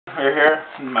We're here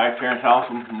in my parents'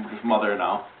 house. His mother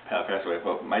now passed away.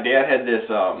 But my dad had this.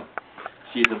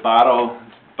 See the bottle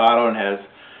and has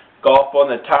golf on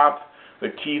the top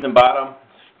with keys and bottom.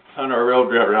 It's under a real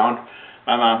drive around.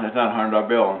 My mom, it's not a $100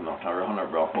 bill. No, it's not a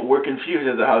 $100 bill. But we're confused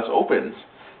as to how this opens.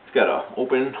 It's got to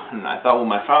open, and I thought, well,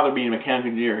 my father being a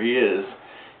mechanical engineer,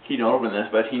 he'd open this,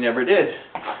 but he never did.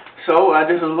 So I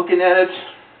just was looking at it,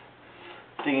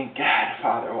 thinking, God,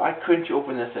 Father, why couldn't you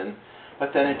open this?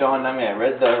 But then it dawned on me. I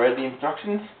read the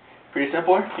instructions. Pretty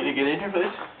simple. Can you get in here,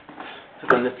 please?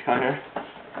 Put on this counter.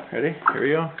 Ready? Here we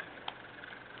go.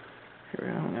 Here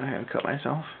we go. I'm gonna have to cut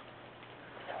myself.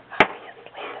 Obviously,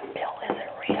 the bill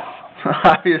isn't real.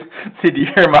 Did you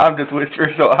hear Mom just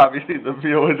whisper? So obviously the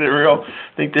bill isn't real.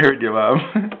 I think they heard you, Mom.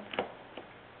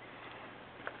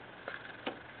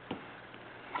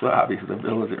 So obviously the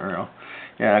bill isn't real.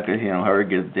 Yeah, because whoever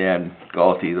gives Dad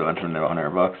golf tees on from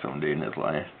 $100 someday in his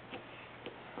life.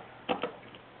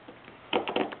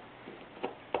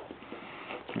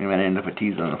 You might end up with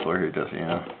tees on the floor here, just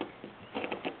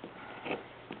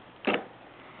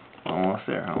Almost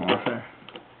there, almost there.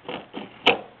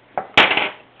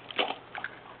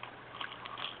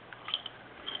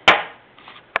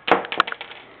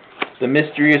 The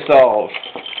mystery is solved.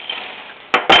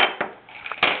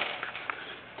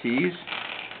 Tees,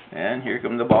 and here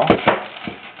comes the ball.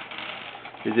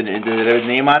 Does it have his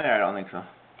name on it? I don't think so.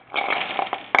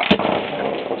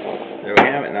 There we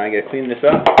have it. Now I gotta clean this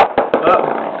up.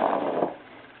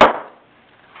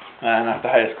 Not the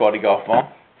highest quality golf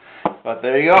ball. But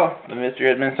there you go. The mystery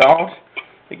has been solved.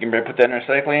 You can put that in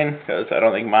recycling, because I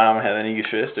don't think Mom has any use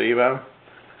for this, do you, Mom?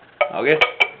 Okay,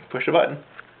 push the button.